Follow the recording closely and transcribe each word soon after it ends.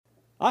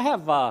I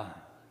have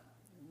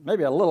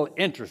maybe a little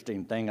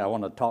interesting thing I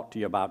want to talk to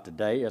you about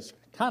today. It's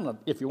kind of,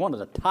 if you wanted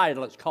a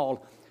title, it's called,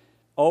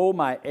 "Oh,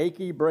 My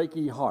Achy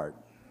Breaky Heart."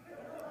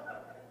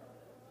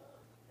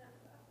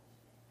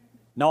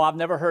 No, I've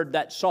never heard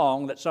that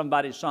song that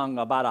somebody sung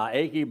about an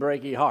achy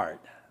breaky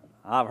heart.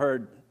 I've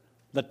heard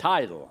the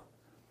title,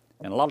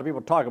 and a lot of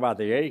people talk about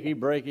the achy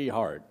breaky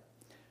heart.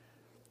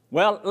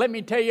 Well, let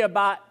me tell you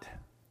about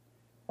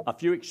a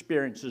few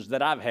experiences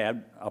that I've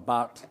had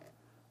about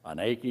an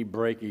achy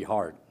breaky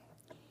heart.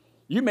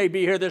 You may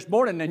be here this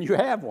morning and you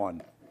have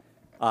one.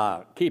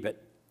 Keep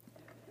it.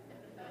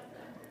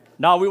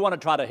 No, we want to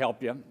try to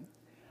help you.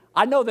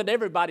 I know that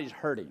everybody's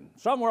hurting.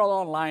 Somewhere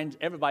along the lines,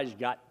 everybody's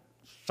got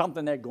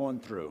something they're going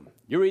through.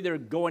 You're either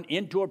going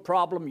into a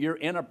problem, you're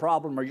in a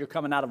problem, or you're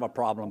coming out of a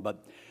problem.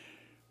 But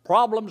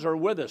problems are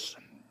with us,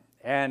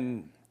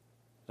 and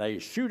they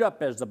shoot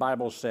up, as the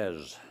Bible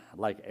says,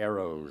 like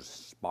arrows,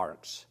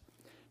 sparks.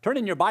 Turn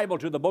in your Bible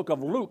to the book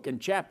of Luke in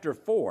chapter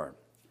 4.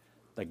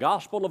 The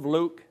Gospel of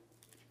Luke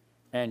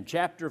and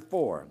chapter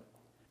 4.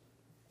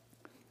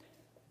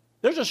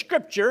 There's a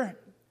scripture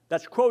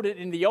that's quoted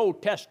in the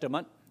Old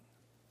Testament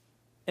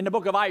in the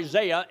book of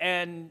Isaiah,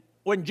 and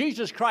when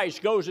Jesus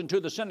Christ goes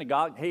into the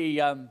synagogue,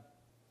 he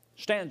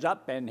stands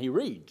up and he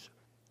reads.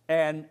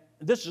 And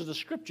this is the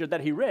scripture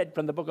that he read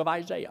from the book of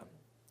Isaiah.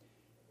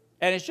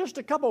 And it's just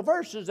a couple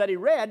verses that he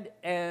read,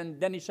 and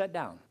then he sat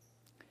down.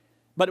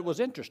 But it was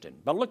interesting.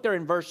 But look there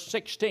in verse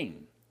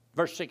 16.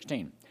 Verse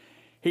 16.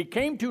 He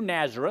came to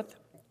Nazareth,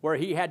 where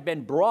he had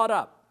been brought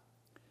up.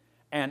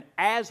 And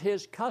as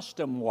his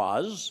custom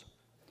was,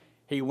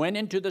 he went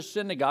into the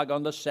synagogue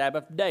on the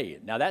Sabbath day.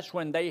 Now that's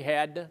when they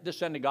had the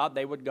synagogue,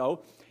 they would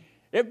go.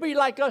 It'd be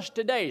like us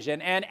today.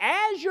 And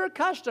as your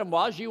custom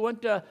was, you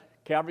went to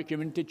Calvary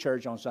Community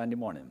Church on Sunday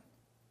morning.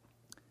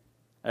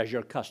 As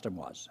your custom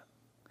was.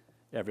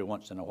 Every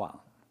once in a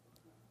while.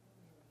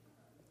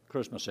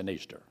 Christmas and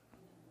Easter.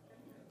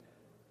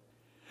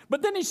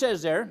 But then he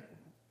says there,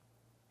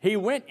 he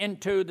went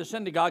into the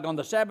synagogue on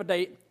the Sabbath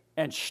day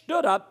and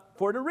stood up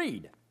for to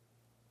read.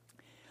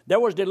 There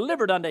was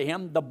delivered unto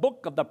him the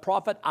book of the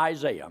prophet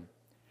Isaiah.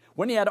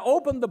 When he had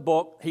opened the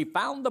book, he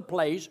found the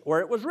place where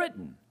it was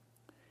written.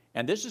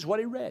 And this is what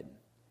he read.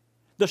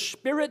 The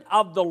Spirit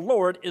of the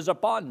Lord is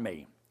upon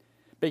me,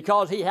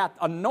 because he hath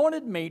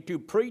anointed me to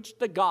preach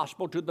the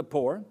gospel to the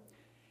poor.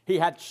 He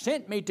hath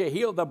sent me to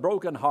heal the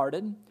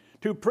brokenhearted,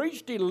 to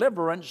preach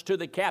deliverance to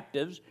the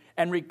captives,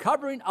 and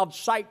recovering of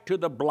sight to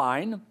the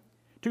blind,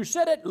 to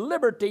set at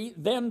liberty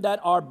them that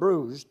are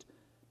bruised,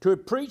 to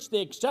preach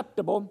the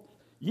acceptable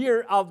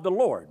year of the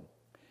Lord.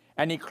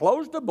 And he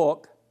closed the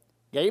book,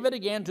 gave it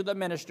again to the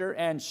minister,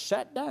 and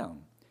sat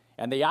down.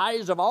 And the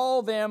eyes of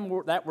all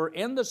them that were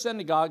in the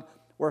synagogue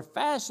were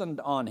fastened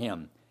on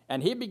him.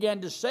 And he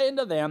began to say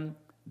unto them,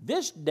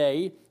 This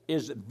day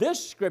is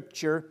this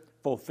scripture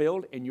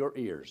fulfilled in your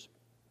ears.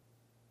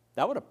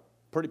 That was a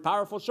pretty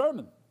powerful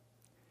sermon.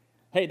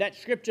 Hey, that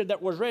scripture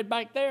that was read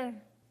back there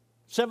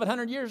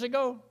 700 years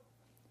ago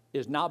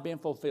is now being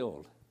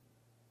fulfilled.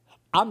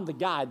 I'm the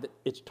guy that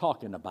it's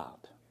talking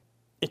about.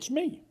 It's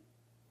me.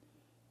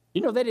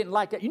 You know, they didn't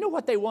like it. You know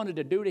what they wanted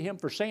to do to him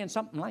for saying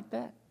something like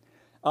that?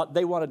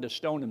 They wanted to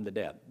stone him to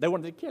death. They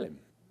wanted to kill him.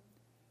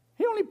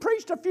 He only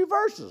preached a few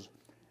verses.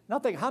 And I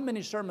think how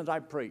many sermons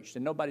I've preached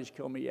and nobody's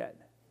killed me yet.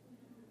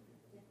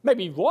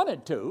 Maybe he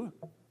wanted to,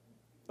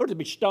 or to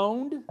be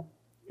stoned.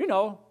 You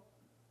know,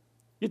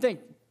 you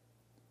think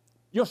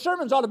your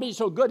sermons ought to be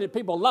so good that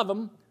people love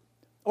them,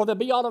 or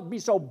they ought to be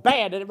so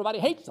bad that everybody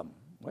hates them.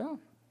 Well,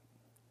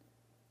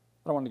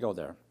 I don't want to go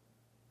there.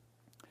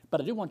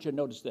 But I do want you to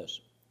notice this.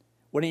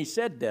 When he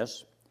said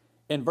this,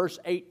 in verse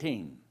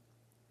 18,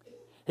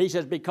 he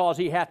says, because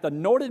he hath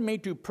anointed me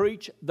to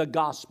preach the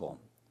gospel.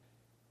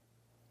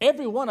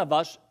 Every one of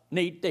us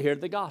need to hear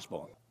the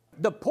gospel.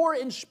 The poor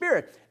in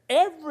spirit.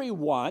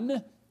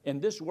 Everyone in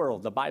this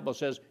world, the Bible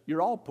says,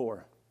 you're all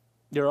poor.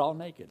 You're all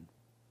naked.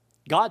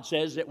 God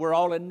says that we're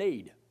all in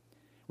need.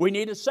 We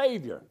need a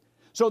Savior.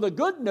 So the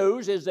good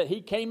news is that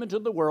he came into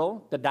the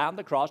world to die on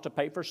the cross to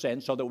pay for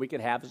sin so that we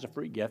could have as a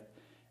free gift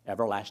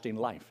everlasting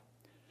life.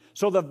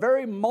 So the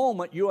very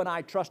moment you and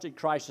I trusted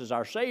Christ as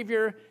our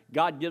Savior,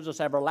 God gives us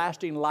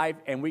everlasting life,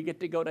 and we get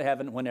to go to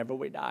heaven whenever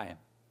we die.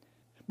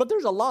 But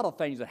there's a lot of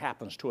things that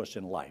happens to us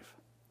in life.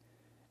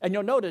 And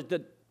you'll notice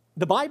that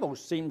the Bible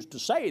seems to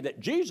say that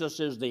Jesus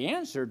is the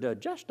answer to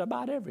just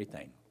about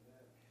everything.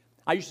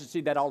 I used to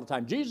see that all the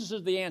time. Jesus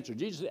is the answer.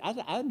 I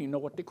didn't even know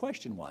what the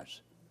question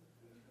was.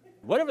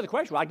 Whatever the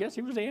question was, I guess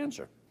he was the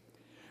answer.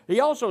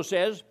 He also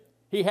says,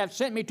 he hath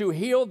sent me to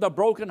heal the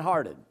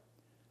brokenhearted.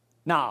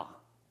 Now,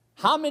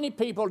 how many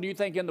people do you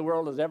think in the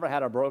world has ever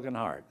had a broken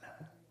heart?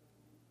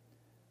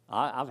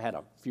 I've had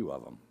a few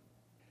of them.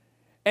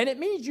 And it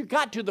means you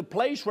got to the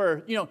place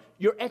where, you know,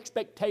 your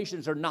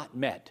expectations are not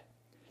met.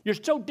 You're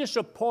so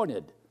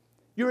disappointed.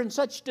 You're in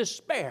such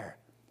despair.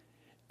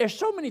 There's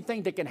so many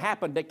things that can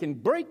happen that can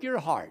break your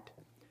heart.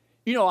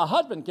 You know, a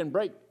husband can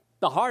break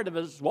the heart of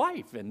his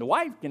wife, and the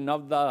wife can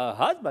of the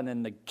husband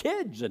and the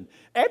kids, and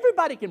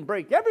everybody can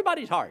break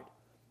everybody's heart.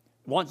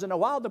 Once in a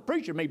while, the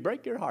preacher may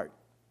break your heart.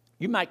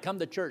 You might come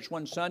to church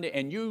one Sunday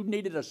and you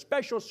needed a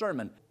special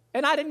sermon,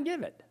 and I didn't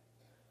give it.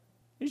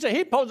 You say, he's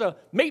supposed to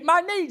meet my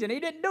needs, and he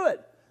didn't do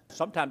it.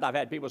 Sometimes I've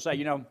had people say,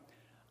 you know,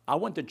 I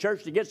went to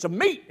church to get some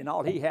meat, and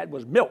all he had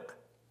was milk.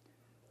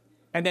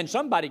 And then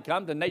somebody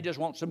comes, and they just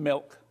want some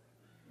milk,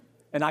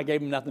 and I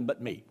gave them nothing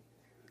but meat.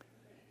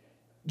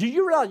 Do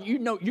you realize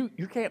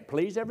you can't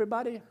please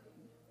everybody?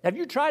 Have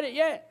you tried it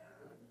yet?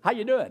 How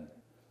you doing?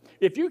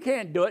 If you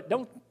can't do it,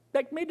 don't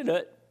expect me to do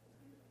it.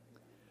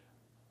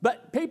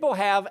 But people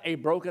have a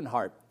broken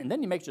heart. And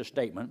then he makes a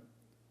statement,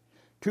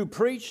 to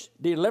preach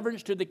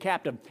deliverance to the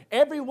captive.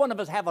 Every one of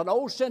us have an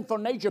old sinful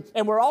nature,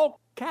 and we're all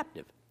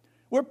captive.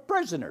 We're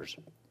prisoners.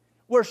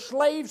 We're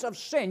slaves of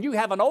sin. You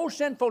have an old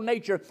sinful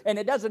nature, and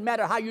it doesn't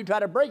matter how you try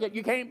to break it,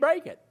 you can't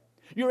break it.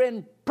 You're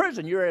in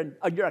prison. You're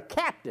a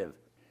captive.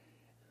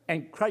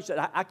 And Christ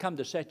said, I come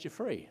to set you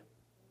free.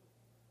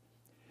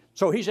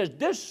 So he says,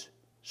 this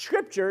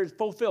scripture is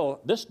fulfilled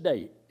this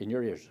day in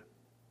your ears.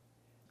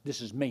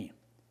 This is me.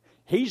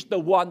 He's the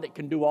one that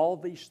can do all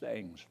these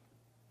things.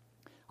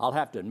 I'll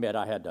have to admit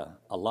I had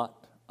a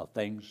lot of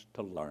things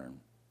to learn.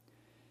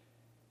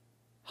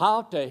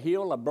 How to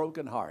heal a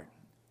broken heart.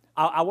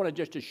 I wanted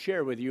just to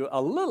share with you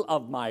a little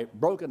of my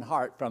broken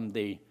heart from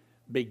the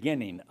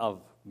beginning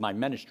of my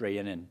ministry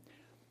and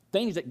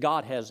things that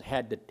God has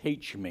had to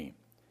teach me,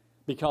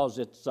 because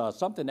it's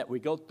something that we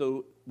go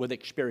through with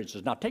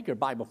experiences. Now take your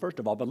Bible first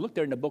of all, but look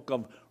there in the book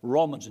of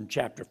Romans in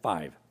chapter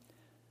 5.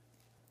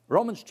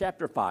 Romans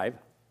chapter 5.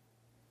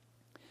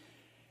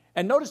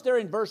 And notice there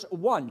in verse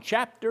 1,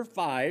 chapter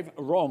 5,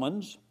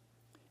 Romans,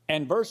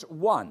 and verse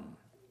 1.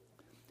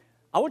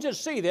 I want you to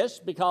see this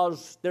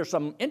because there's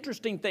some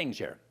interesting things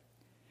here.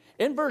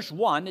 In verse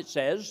 1, it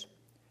says,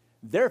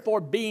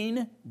 therefore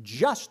being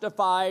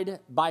justified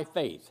by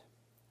faith,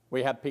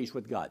 we have peace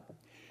with God.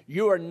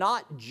 You are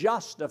not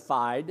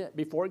justified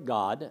before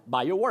God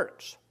by your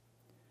works.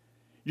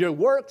 Your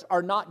works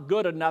are not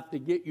good enough to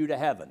get you to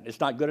heaven.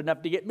 It's not good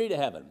enough to get me to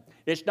heaven.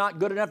 It's not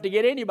good enough to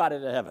get anybody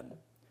to heaven.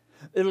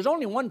 There was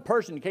only one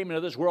person that came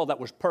into this world that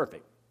was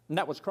perfect, and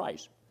that was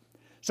Christ.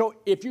 So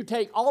if you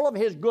take all of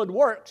his good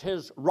works,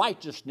 his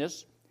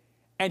righteousness,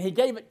 and he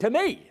gave it to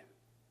me,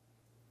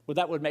 well,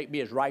 that would make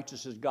me as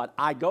righteous as God.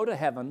 I go to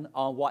heaven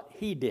on what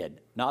he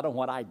did, not on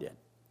what I did.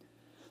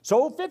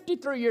 So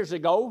 53 years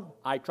ago,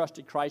 I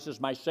trusted Christ as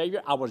my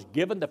Savior. I was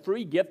given the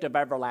free gift of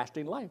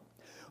everlasting life.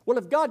 Well,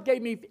 if God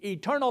gave me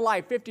eternal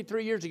life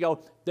 53 years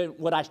ago, then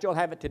would I still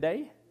have it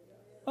today?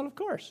 Well, of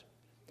course.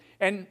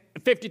 And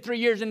 53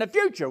 years in the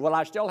future, will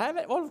I still have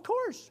it? Well, of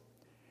course.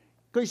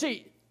 Because you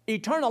see,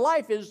 eternal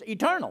life is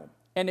eternal.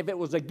 And if it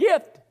was a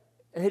gift,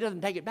 he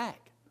doesn't take it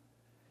back.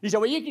 You say,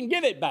 well, you can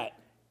give it back.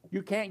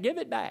 You can't give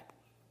it back.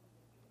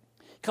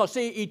 Because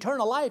see,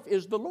 eternal life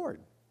is the Lord.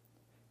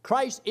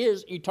 Christ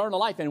is eternal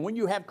life. And when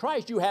you have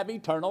Christ, you have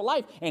eternal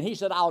life. And he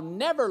said, I'll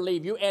never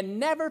leave you and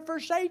never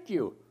forsake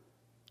you.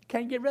 You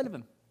can't get rid of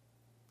him.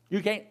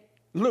 You can't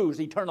lose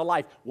eternal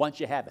life once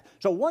you have it.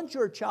 So once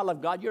you're a child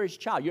of God, you're his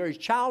child. You're his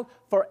child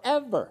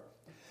forever.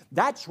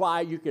 That's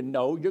why you can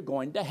know you're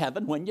going to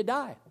heaven when you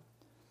die.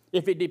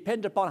 If it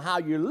depends upon how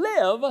you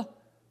live,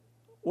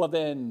 well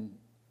then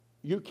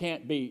you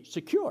can't be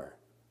secure.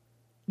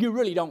 You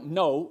really don't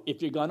know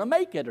if you're going to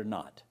make it or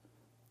not.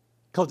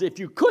 Because if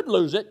you could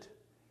lose it,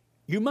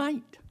 you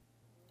might.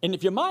 And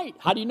if you might,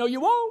 how do you know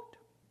you won't?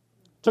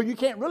 So you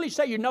can't really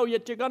say you know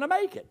that you're going to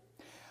make it.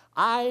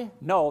 I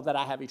know that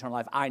I have eternal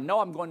life. I know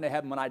I'm going to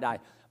heaven when I die,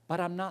 but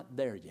I'm not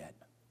there yet.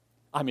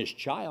 I'm his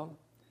child.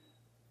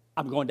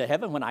 I'm going to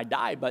heaven when I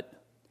die, but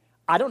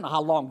I don't know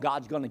how long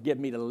God's going to give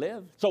me to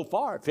live. So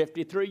far,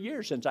 53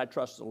 years since I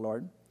trust the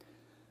Lord.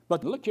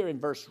 But look here in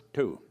verse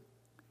 2.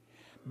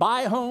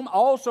 By whom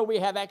also we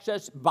have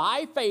access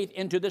by faith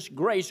into this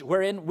grace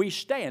wherein we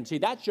stand. See,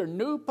 that's your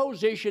new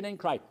position in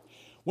Christ.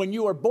 When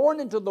you were born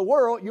into the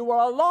world, you were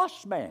a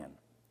lost man.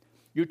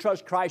 You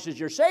trust Christ as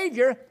your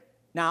Savior.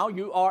 Now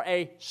you are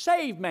a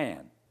saved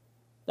man.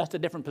 That's a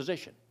different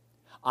position.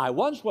 I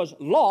once was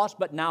lost,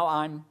 but now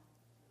I'm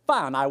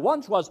found. I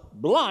once was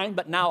blind,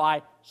 but now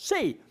I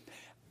see.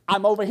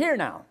 I'm over here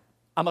now.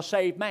 I'm a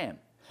saved man.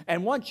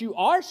 And once you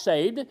are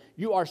saved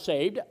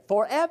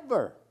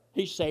forever.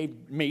 He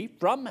saved me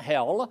from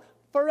hell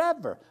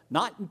forever.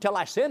 Not until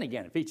I sin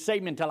again. If he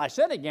saved me until I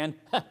sin again,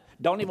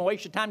 don't even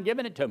waste your time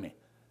giving it to me.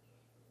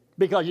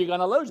 Because you're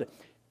going to lose it.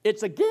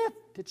 It's a gift.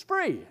 It's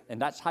free.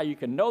 And that's how you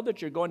can know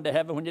that you're going to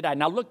heaven when you die.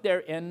 Now look there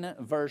in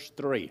verse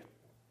 3.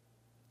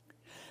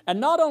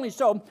 And not only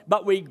so,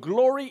 but we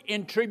glory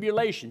in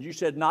tribulations. You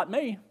said, not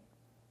me.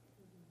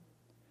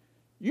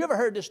 You ever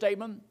heard this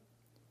statement?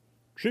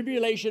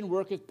 Tribulation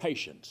worketh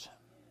patience.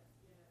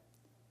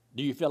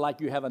 Do you feel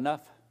like you have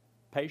enough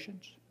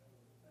patience?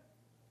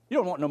 You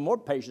don't want no more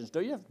patience,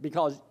 do you?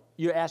 Because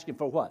you're asking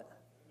for what?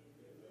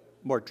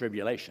 More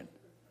tribulation.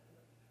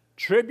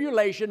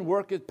 Tribulation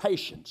worketh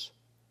patience.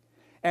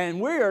 And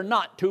we are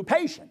not too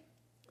patient.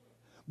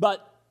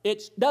 But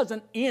it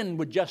doesn't end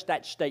with just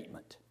that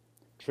statement.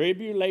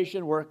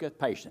 Tribulation worketh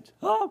patience.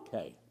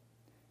 Okay.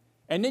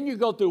 And then you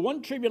go through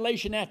one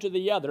tribulation after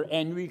the other,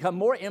 and you become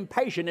more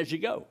impatient as you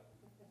go.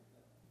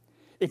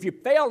 If you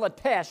fail a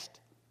test,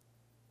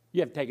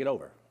 you have to take it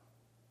over.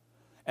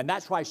 And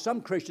that's why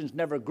some Christians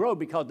never grow,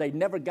 because they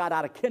never got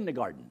out of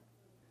kindergarten.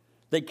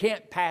 They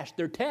can't pass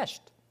their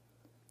test.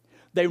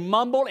 They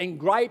mumble and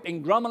gripe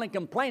and grumble and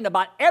complain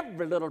about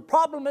every little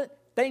problem,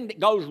 thing that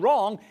goes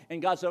wrong,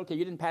 and God said, okay,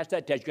 you didn't pass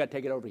that test, you got to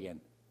take it over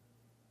again.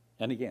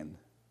 And again.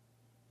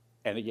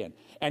 And again.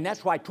 And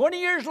that's why 20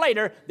 years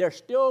later, they're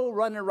still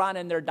running around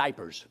in their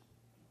diapers.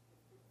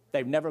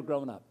 They've never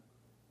grown up.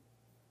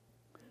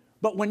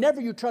 But whenever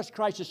you trust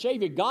Christ as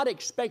Savior, God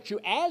expects you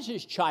as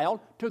His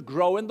child to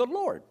grow in the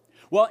Lord.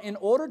 Well, in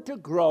order to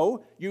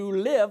grow, you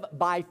live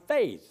by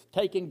faith,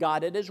 taking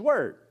God at His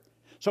word.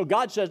 So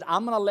God says,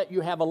 I'm going to let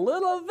you have a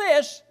little of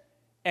this,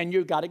 and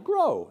you've got to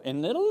grow. And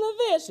a little of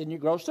this, and you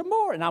grow some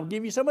more. And I'll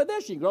give you some of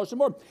this, and you grow some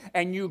more.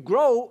 And you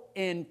grow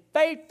in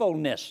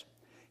faithfulness.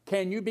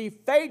 Can you be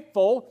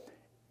faithful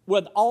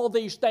with all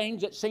these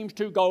things that seems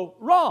to go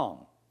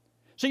wrong?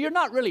 So you're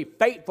not really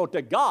faithful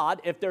to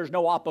God if there's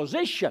no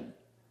opposition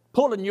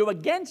pulling you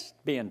against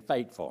being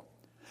faithful.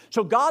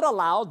 So God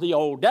allowed the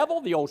old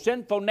devil, the old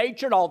sinful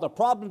nature, and all the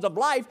problems of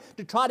life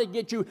to try to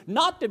get you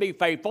not to be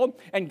faithful.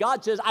 And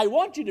God says, I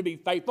want you to be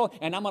faithful,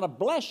 and I'm going to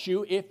bless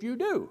you if you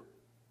do.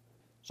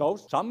 So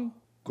some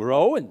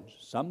grow and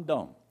some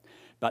don't.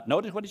 But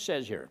notice what He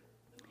says here.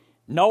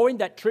 Knowing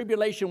that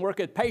tribulation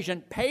worketh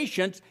patience,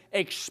 patience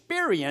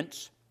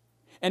experience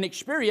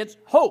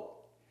hope.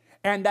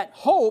 And that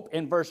hope,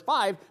 in verse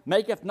 5,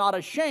 maketh not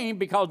ashamed,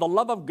 because the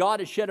love of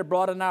God is shed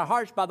abroad in our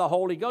hearts by the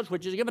Holy Ghost,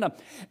 which is given us.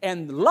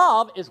 And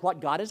love is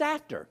what God is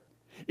after.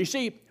 You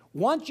see,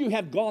 once you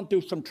have gone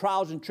through some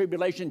trials and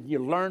tribulations, you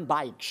learn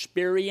by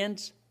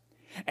experience,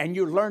 and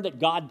you learn that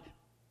God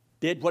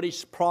did what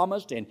He's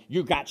promised, and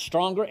you got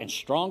stronger and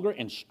stronger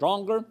and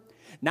stronger.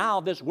 Now,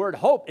 this word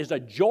hope is a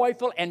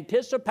joyful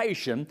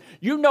anticipation.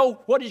 You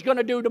know what He's going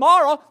to do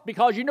tomorrow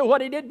because you know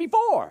what He did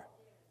before.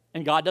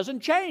 And God doesn't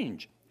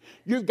change.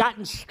 You've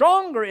gotten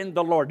stronger in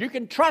the Lord. You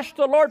can trust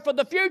the Lord for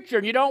the future,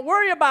 and you don't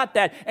worry about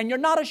that, and you're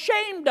not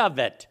ashamed of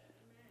it.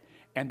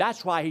 And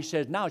that's why He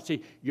says now,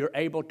 see, you're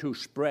able to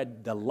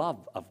spread the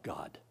love of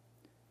God.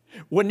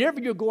 Whenever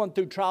you're going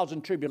through trials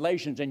and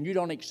tribulations and you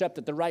don't accept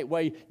it the right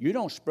way, you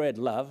don't spread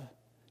love.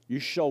 You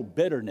show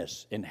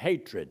bitterness and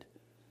hatred.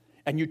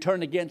 And you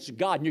turn against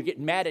God, and you get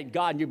mad at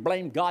God, and you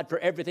blame God for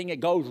everything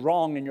that goes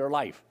wrong in your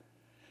life.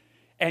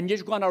 And you're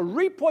going to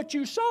reap what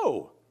you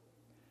sow.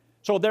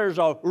 So there's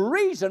a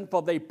reason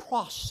for the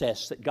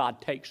process that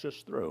God takes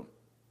us through.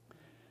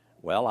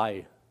 Well,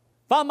 I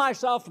found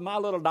myself and my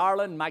little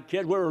darling and my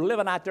kids, we were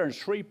living out there in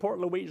Shreveport,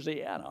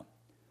 Louisiana.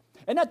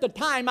 And at the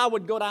time, I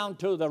would go down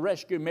to the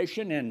rescue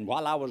mission, and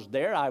while I was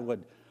there, I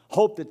would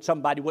hope that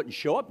somebody wouldn't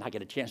show up and I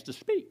get a chance to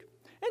speak.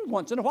 And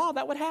once in a while,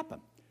 that would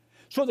happen.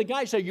 So the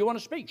guy said, you want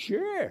to speak?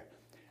 Sure.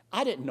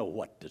 I didn't know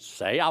what to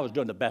say. I was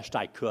doing the best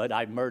I could.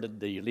 I murdered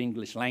the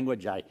English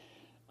language.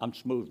 I'm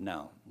smooth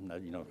now.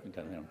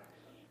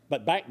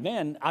 But back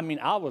then,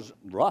 I was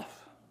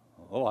rough.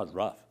 Oh, I was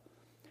rough.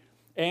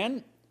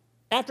 And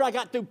after I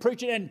got through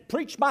preaching and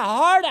preached my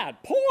heart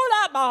out, poured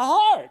out my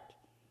heart,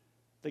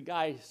 the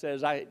guy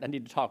says, I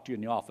need to talk to you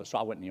in the office. So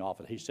I went in the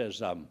office. He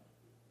says,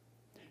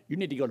 you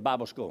need to go to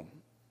Bible school.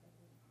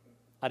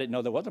 I didn't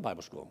know there was a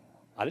Bible school.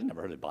 I didn't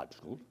never heard of Bible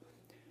school.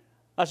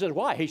 I said,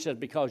 why? He says,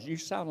 because you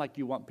sound like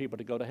you want people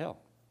to go to hell.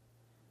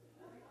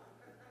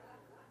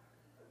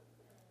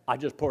 I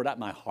just poured out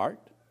my heart,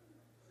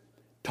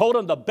 told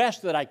him the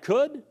best that I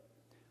could,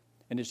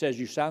 and he says,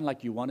 you sound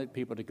like you wanted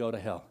people to go to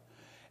hell.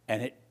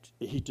 And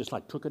he just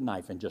like took a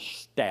knife and just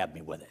stabbed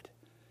me with it.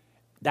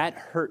 That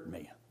hurt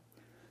me.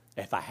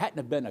 If I hadn't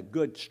have been a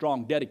good,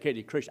 strong,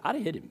 dedicated Christian, I'd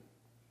have hit him.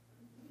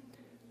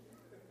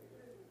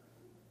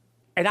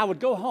 And I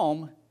would go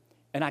home,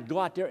 and I'd go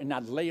out there, and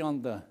I'd lay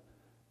on the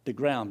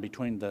ground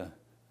between the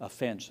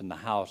fence and the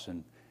house,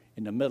 and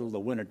in the middle of the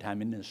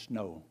wintertime in the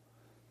snow.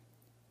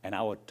 And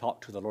I would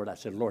talk to the Lord. I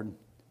said, Lord,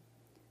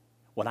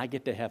 when I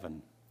get to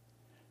heaven,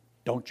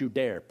 don't you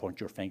dare point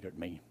your finger at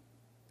me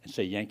and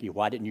say, Yankee,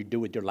 why didn't you do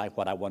with your life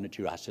what I wanted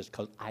to? I says,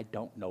 because I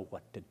don't know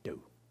what to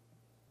do.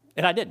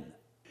 And I didn't.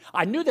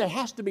 I knew there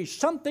has to be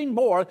something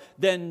more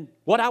than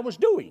what I was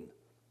doing.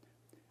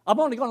 I'm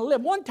only going to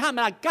live one time,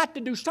 and I got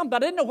to do something. I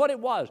didn't know what it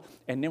was.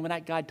 And then when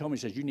that guy told me,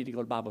 he says, you need to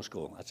go to Bible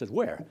school. I said,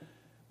 where?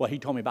 Well, he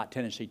told me about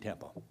Tennessee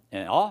Temple.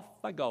 And off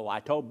I go.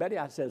 I told Betty,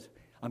 I says,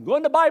 I'm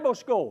going to Bible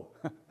school.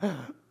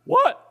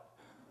 What?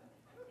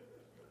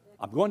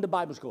 I'm going to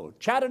Bible school.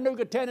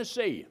 Chattanooga,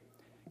 Tennessee.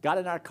 Got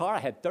in our car. I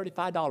had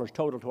 $35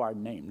 total to our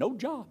name. No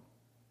job.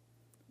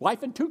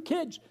 Wife and 2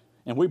 kids.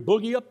 And we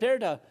boogie up there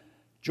to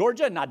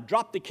Georgia, and I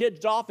dropped the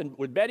kids off and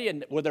with Betty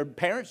and with their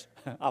parents.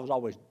 I was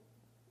always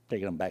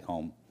taking them back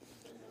home.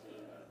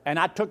 And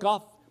I took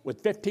off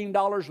with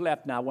 $15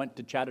 left, and I went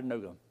to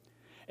Chattanooga.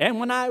 And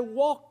when I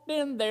walked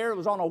in there, it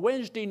was on a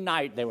Wednesday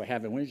night. They were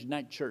having Wednesday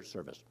night church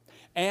service.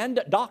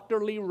 And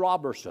Dr. Lee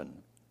Roberson,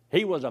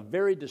 he was a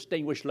very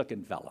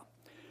distinguished-looking fellow.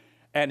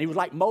 And he was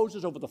like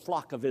Moses over the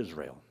flock of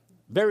Israel.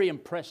 Very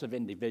impressive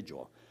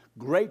individual.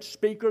 Great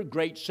speaker,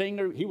 great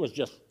singer. He was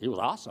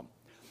awesome.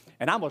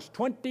 And I was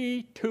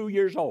 22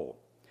 years old.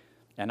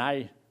 And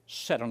I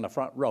sat on the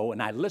front row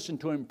and I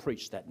listened to him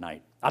preach that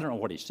night. I don't know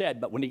what he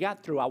said, but when he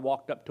got through, I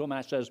walked up to him and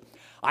I says,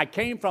 I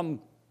came from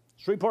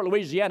Shreveport,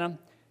 Louisiana,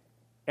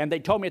 and they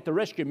told me at the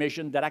rescue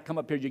mission that I come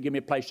up here, you give me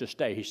a place to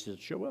stay. He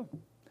said, sure will.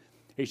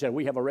 He said,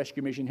 we have a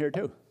rescue mission here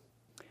too.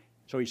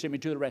 So he sent me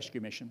to the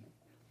rescue mission.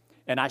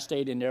 And I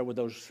stayed in there with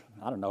those,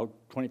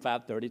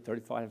 25, 30,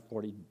 35,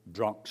 40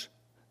 drunks,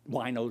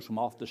 winos from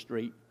off the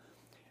street.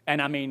 And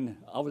I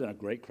was in a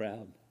great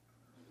crowd.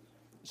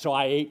 So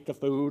I ate the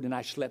food and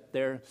I slept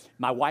there.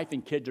 My wife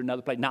and kids are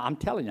another place. Now, I'm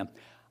telling you,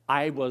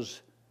 I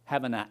was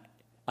having a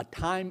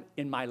time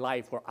in my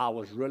life where I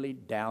was really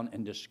down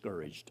and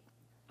discouraged.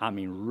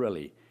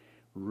 Really,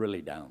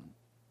 really down.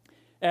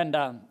 And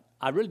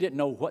I really didn't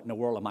know what in the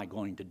world am I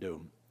going to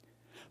do.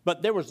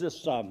 But there was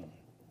this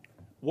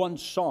one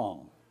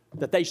song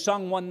that they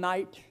sung one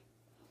night.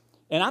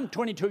 And I'm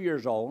 22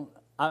 years old.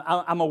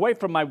 I'm away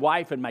from my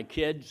wife and my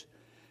kids.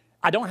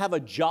 I don't have a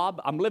job.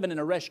 I'm living in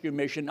a rescue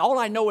mission. All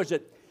I know is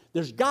that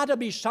there's got to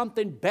be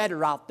something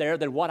better out there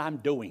than what I'm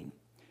doing.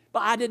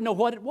 But I didn't know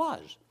what it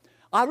was.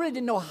 I really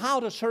didn't know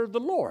how to serve the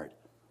Lord.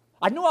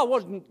 I knew I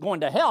wasn't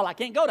going to hell. I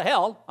can't go to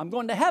hell. I'm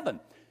going to heaven.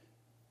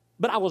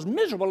 But I was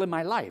miserable in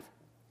my life.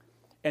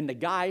 And the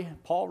guy,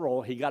 Paul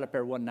Roll, he got up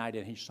there one night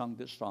and he sung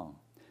this song,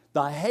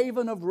 The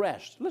Haven of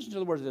Rest. Listen to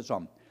the words of this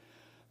song.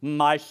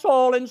 My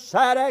soul in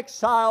sad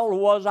exile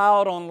was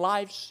out on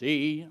life's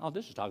sea. Oh,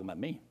 this is talking about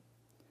me.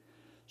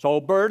 So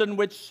burdened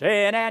with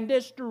sin and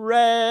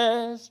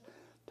distress,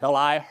 till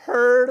I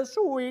heard a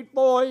sweet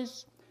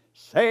voice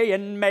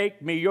saying,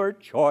 make me your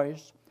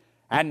choice.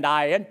 And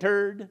I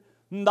entered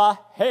the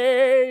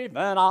haven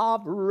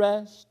of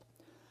rest.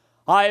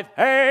 I've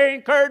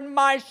anchored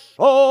my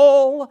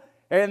soul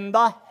in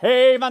the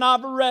haven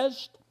of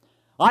rest.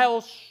 I'll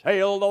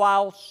sail though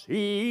I'll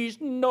cease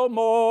no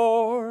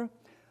more.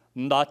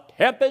 The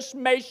tempest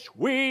may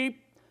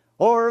sweep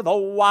o'er the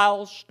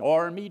wild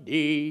stormy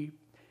deep.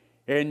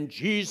 In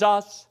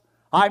Jesus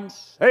I'm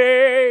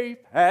safe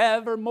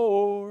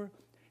evermore.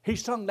 He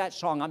sung that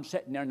song. I'm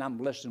sitting there and I'm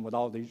listening with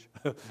all these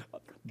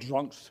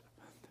drunks.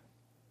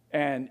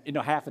 And,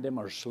 half of them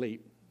are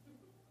asleep.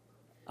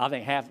 I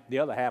think the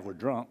other half were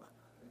drunk.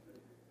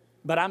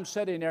 But I'm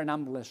sitting there and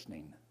I'm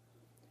listening.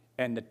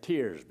 And the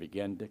tears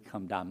began to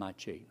come down my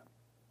cheek.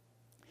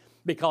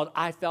 Because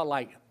I felt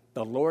like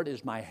the Lord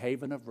is my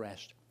haven of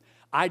rest.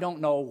 I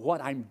don't know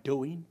what I'm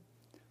doing.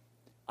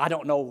 I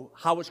don't know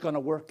how it's going to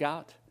work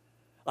out.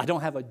 I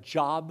don't have a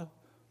job.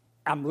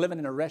 I'm living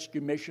in a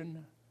rescue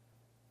mission.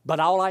 But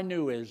all I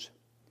knew is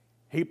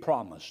He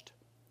promised.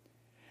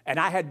 And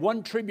I had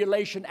one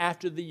tribulation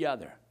after the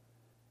other.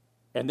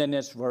 And then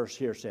this verse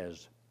here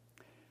says,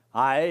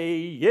 I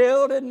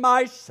yielded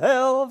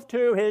myself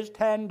to His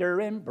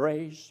tender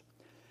embrace,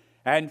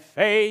 and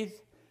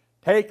faith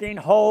taking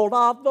hold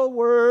of the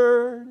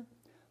word,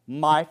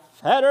 my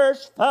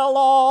fetters fell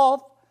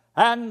off,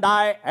 and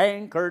I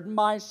anchored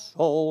my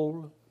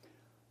soul.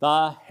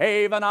 The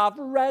haven of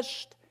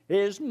rest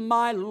is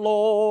my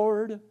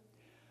Lord.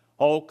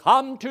 Oh,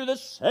 come to the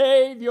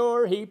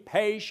Savior, He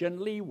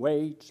patiently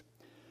waits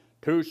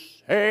to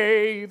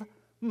save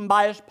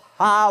by His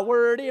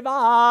power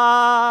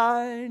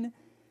divine.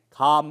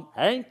 Come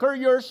anchor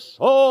your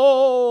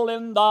soul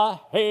in the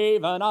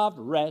haven of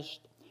rest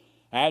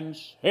and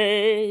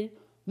say,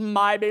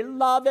 my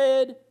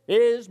beloved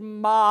is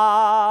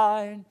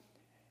mine.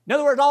 In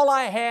other words, all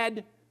I had,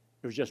 it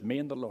was just me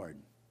and the Lord.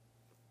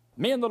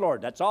 Me and the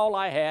Lord, that's all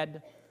I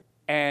had.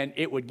 And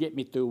it would get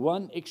me through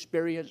one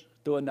experience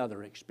to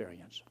another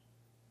experience.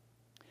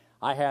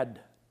 I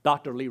had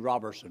Dr. Lee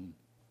Robertson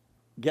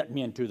get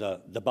me into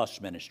the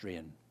bus ministry.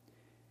 And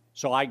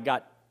so I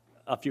got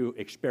a few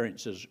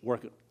experiences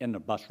working in the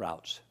bus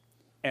routes.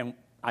 And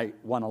I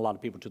won a lot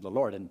of people to the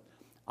Lord, and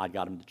I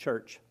got them to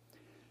church.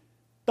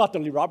 Dr.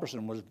 Lee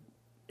Robertson was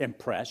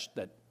impressed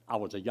that I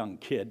was a young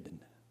kid, and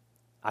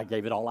I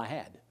gave it all I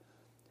had.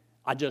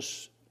 I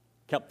just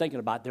kept thinking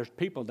about there's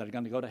people that are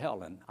going to go to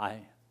hell, and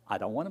I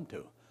don't want them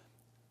to.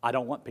 I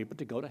don't want people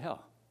to go to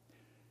hell.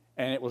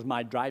 And it was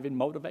my driving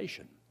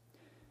motivation.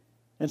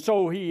 And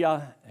so he'd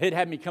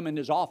have me come in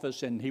his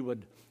office, and he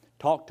would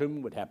talk to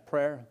him, would have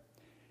prayer,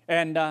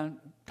 and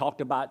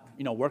talked about,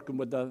 working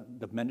with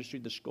the ministry,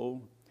 the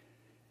school.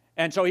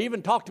 And so he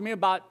even talked to me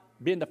about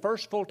being the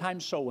first full-time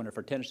soul winner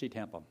for Tennessee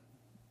Temple.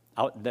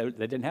 They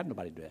didn't have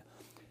nobody to do that.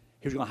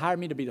 He was going to hire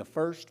me to be the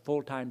first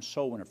full-time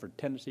soul winner for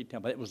Tennessee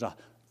Temple. It was the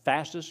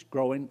fastest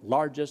growing,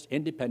 largest,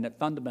 independent,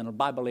 fundamental,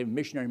 Bible-believing,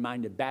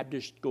 missionary-minded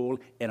Baptist school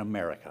in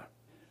America.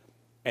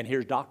 And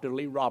here's Dr.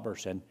 Lee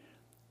Robertson,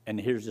 and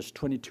here's this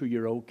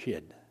 22-year-old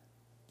kid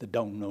that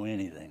don't know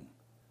anything.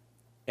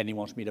 And he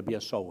wants me to be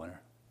a soul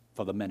winner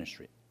for the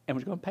ministry and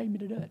was going to pay me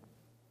to do it.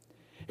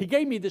 He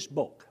gave me this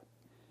book.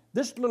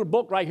 This little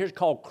book right here is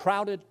called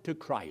Crowded to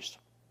Christ.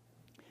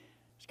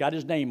 It's got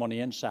his name on the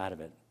inside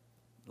of it.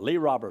 Lee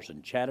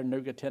Robertson,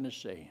 Chattanooga,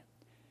 Tennessee.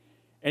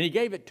 And he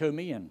gave it to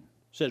me and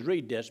says,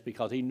 read this,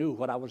 because he knew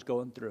what I was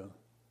going through.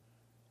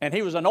 And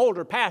he was an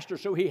older pastor,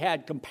 so he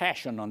had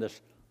compassion on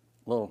this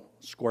little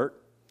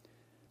squirt.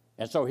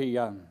 And so he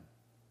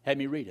had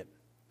me read it.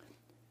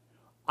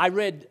 I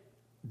read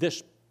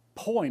this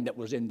poem that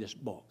was in this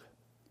book.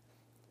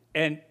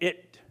 And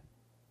it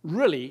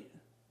really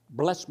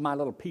blessed my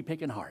little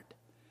pea-picking heart.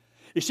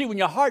 You see, when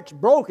your heart's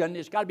broken,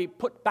 it's got to be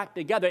put back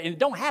together. And it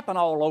don't happen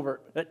all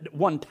over at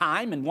one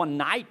time and one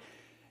night.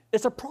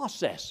 It's a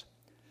process.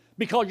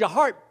 Because your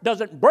heart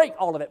doesn't break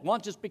all of it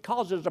once. It's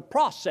because there's a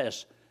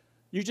process.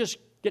 You just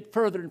get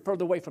further and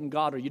further away from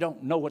God, or you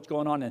don't know what's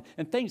going on.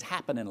 And things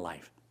happen in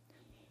life.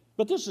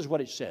 But this is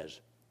what it says.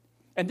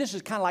 And this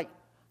is kind of like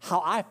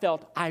how I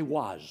felt I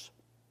was,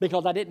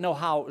 because I didn't know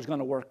how it was going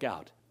to work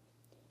out.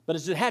 But it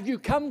said, have you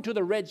come to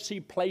the Red Sea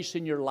place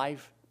in your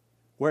life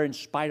where in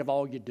spite of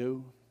all you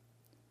do,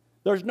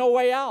 there's no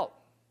way out,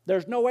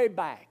 there's no way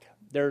back,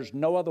 there's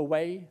no other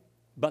way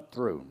but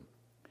through?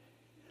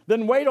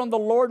 Then wait on the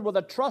Lord with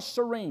a trust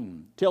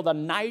serene till the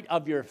night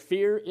of your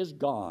fear is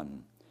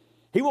gone.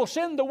 He will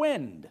send the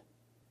wind,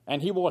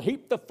 and he will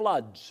heap the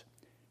floods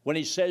when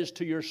he says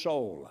to your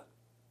soul,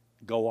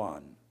 go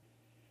on.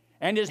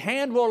 And his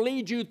hand will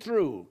lead you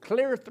through,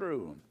 clear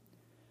through,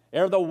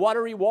 ere the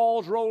watery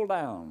walls roll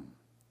down.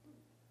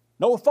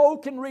 No foe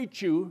can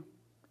reach you,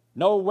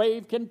 no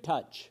wave can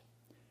touch,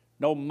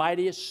 no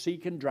mightiest sea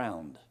can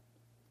drown.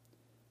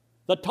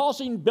 The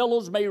tossing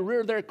billows may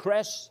rear their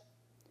crests,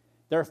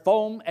 their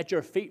foam at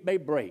your feet may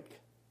break,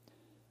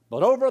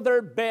 but over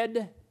their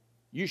bed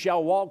you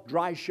shall walk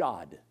dry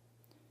shod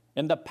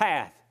in the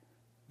path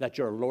that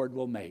your Lord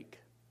will make.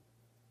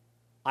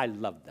 I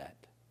love that.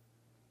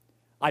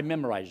 I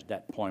memorized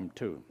that poem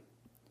too.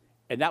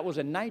 And that was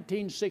in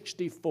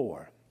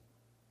 1964,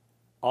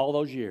 all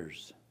those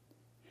years.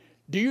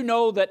 Do you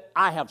know that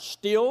I have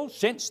still,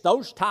 since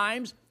those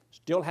times,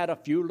 still had a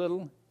few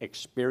little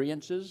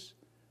experiences,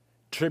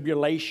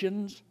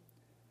 tribulations,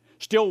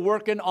 still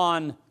working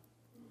on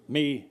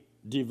me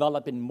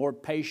developing more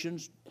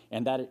patience,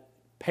 and that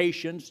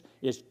patience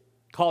is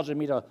causing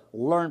me to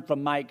learn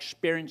from my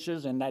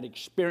experiences, and that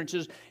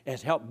experiences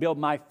has helped build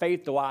my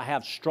faith, though I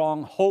have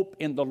strong hope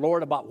in the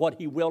Lord about what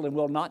he will and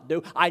will not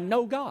do. I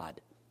know God.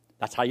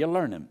 That's how you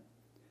learn him.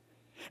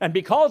 And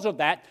because of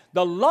that,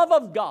 the love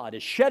of God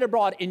is shed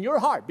abroad in your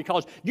heart,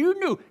 because you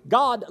knew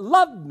God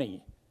loved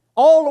me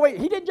all the way.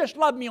 He didn't just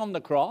love me on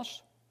the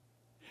cross.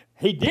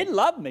 He did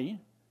love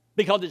me,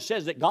 because it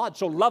says that God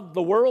so loved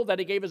the world that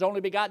he gave his only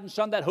begotten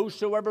Son, that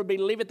whosoever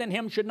believeth in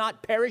him should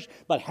not perish,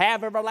 but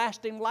have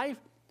everlasting life.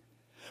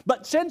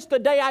 But since the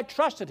day I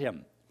trusted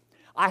him,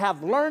 I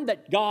have learned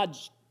that God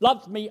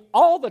loves me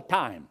all the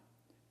time.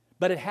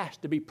 But it has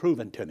to be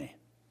proven to me.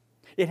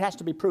 It has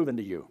to be proven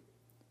to you.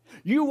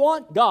 You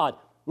want God,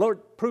 Lord,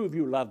 prove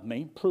you love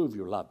me, prove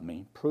you love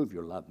me, prove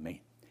you love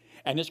me.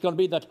 And it's going to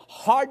be the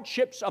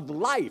hardships of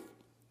life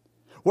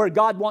where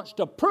God wants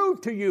to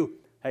prove to you,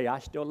 hey, I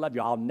still love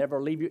you. I'll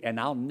never leave you, and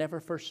I'll never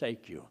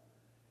forsake you.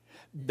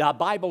 The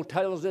Bible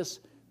tells us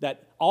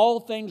that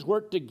all things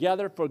work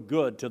together for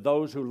good to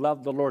those who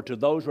love the Lord, to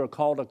those who are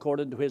called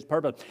according to his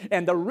purpose.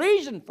 And the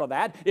reason for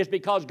that is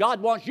because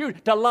God wants you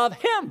to love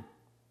him.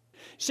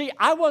 See,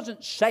 I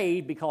wasn't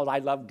saved because I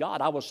loved God.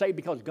 I was saved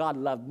because God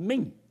loved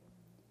me.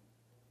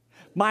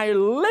 My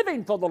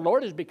living for the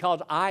Lord is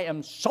because I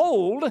am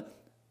sold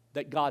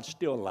that God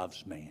still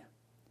loves me,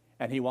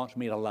 and he wants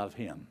me to love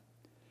him.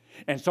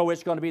 And so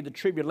it's going to be the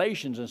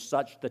tribulations and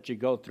such that you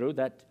go through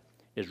that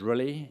is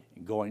really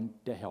going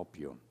to help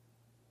you.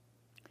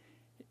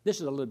 This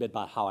is a little bit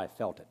about how I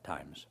felt at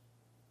times.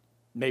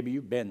 Maybe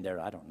you've been there,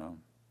 I don't know.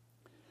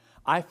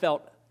 I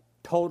felt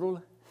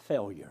total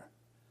failure.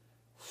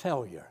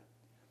 Failure.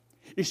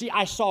 You see,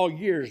 I saw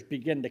years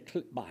begin to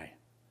clip by,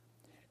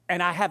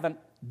 and I haven't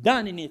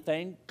done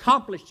anything,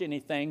 accomplished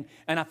anything,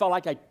 and I felt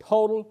like a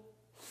total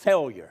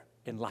failure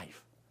in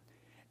life.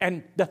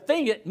 And the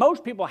thing that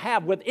most people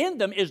have within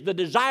them is the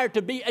desire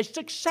to be a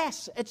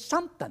success at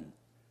something.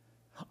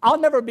 I'll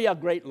never be a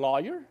great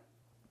lawyer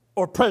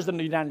or president of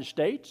the United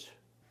States.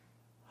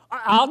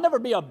 I'll never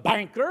be a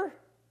banker.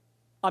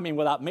 I mean,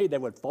 without me, they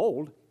would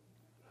fold.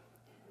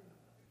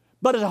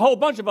 But there's a whole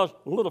bunch of us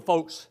little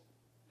folks.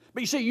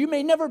 But you see, you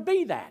may never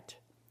be that.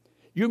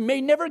 You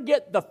may never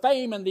get the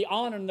fame and the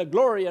honor and the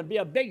glory and be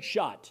a big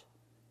shot.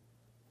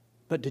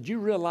 But did you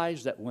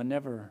realize that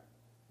whenever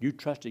you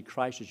trusted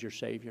Christ as your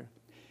Savior,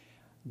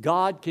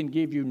 God can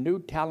give you new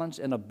talents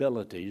and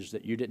abilities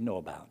that you didn't know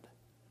about.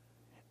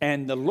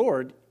 And the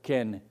Lord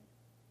can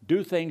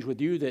do things with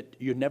you that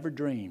you never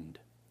dreamed.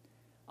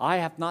 Eye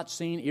hath not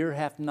seen, ear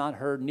hath not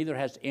heard, neither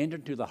has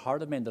entered into the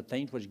heart of man the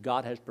things which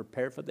God has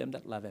prepared for them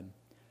that love him.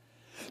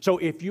 So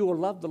if you will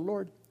love the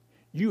Lord,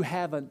 you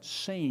haven't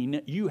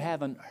seen, you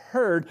haven't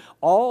heard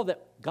all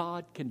that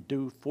God can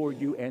do for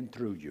you and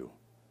through you.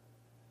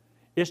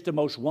 It's the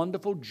most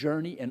wonderful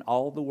journey in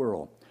all the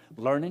world,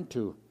 learning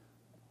to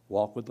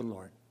walk with the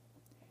Lord.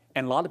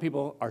 And a lot of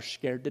people are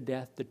scared to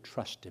death to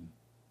trust him.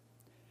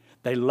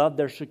 They love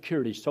their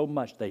security so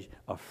much they're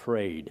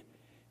afraid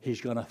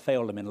he's going to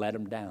fail them and let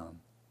them down.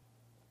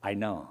 I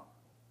know.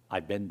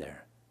 I've been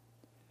there.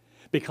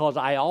 Because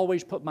I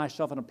always put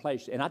myself in a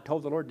place, and I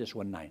told the Lord this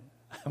one night.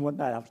 One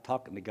night I was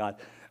talking to God,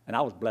 and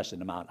I was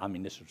blessing him out. I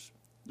mean, this was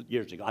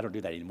years ago. I don't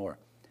do that anymore.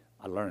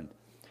 I learned.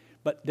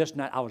 But this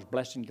night I was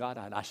blessing God.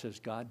 I says,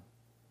 God,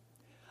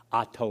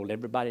 I told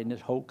everybody in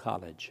this whole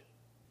college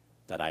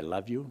that I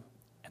love you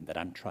and that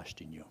I'm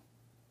trusting you.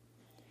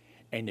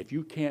 And if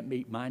you can't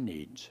meet my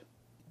needs,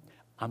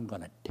 I'm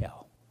going to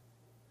tell.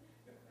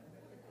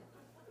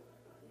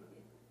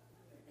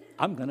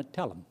 I'm going to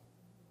tell them.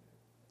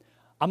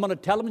 I'm going to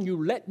tell them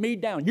you let me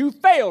down. You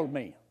failed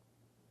me.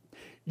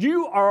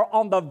 You are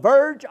on the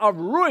verge of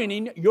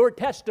ruining your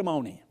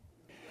testimony.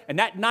 And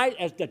that night,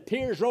 as the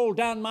tears rolled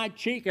down my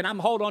cheek and I'm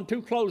holding on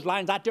two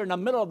clotheslines out there in the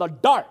middle of the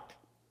dark,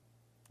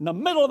 in the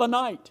middle of the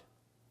night,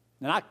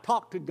 and I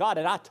talked to God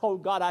and I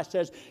told God, I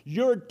says,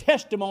 your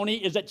testimony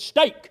is at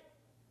stake.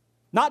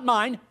 Not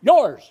mine,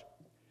 yours.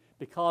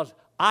 Because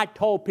I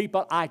told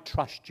people I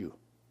trust you.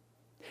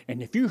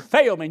 And if you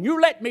fail me and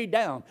you let me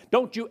down,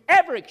 don't you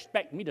ever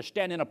expect me to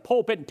stand in a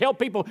pulpit and tell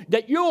people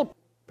that you'll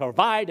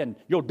provide and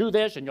you'll do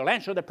this and you'll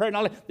answer the prayer and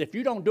all that. If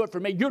you don't do it for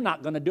me, you're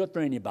not going to do it for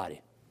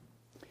anybody.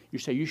 You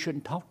say, you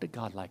shouldn't talk to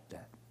God like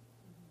that.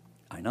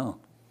 I know.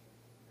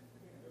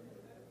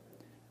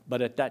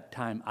 But at that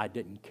time, I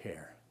didn't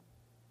care.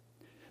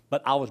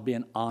 But I was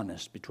being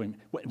honest between.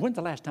 When's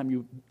the last time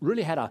you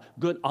really had a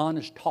good,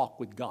 honest talk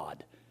with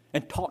God?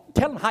 And tell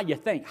him how you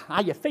think,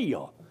 how you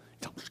feel.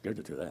 I'm scared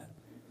to do that.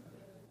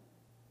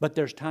 But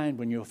there's times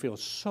when you'll feel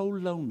so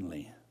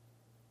lonely.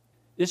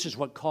 This is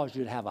what caused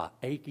you to have an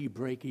achy,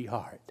 breaky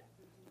heart.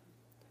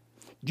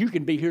 You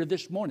can be here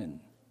this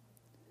morning.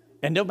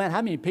 And no matter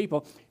how many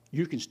people,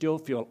 you can still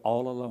feel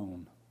all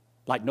alone.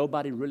 Like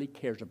nobody really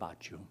cares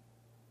about you.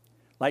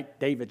 Like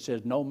David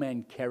says, no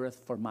man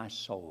careth for my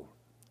soul.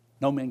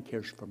 No man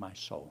cares for my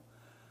soul.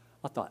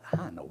 I thought,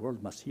 how in the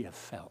world must he have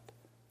felt?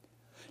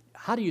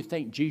 How do you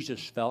think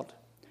Jesus felt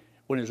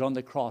when he was on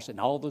the cross and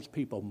all those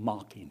people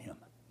mocking him?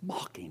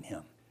 Mocking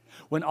him.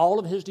 When all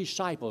of his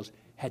disciples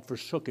had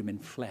forsook him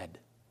and fled.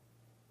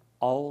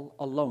 All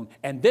alone.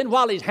 And then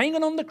while he's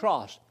hanging on the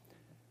cross,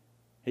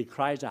 he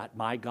cries out,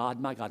 my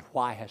God,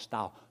 why hast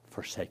thou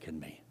forsaken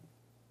me?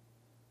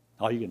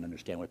 Oh, you can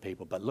understand with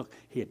people. But look,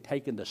 he had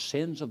taken the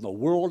sins of the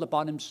world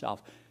upon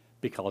himself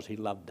because he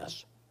loved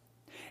us.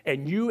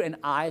 And you and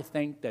I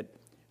think that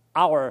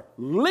our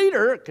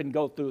leader can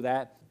go through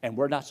that and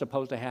we're not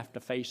supposed to have to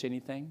face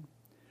anything.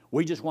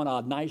 We just want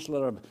a nice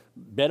little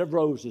bed of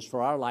roses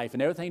for our life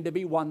and everything to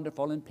be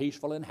wonderful and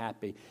peaceful and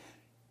happy.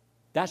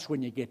 That's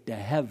when you get to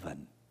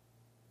heaven.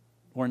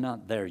 We're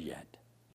not there yet.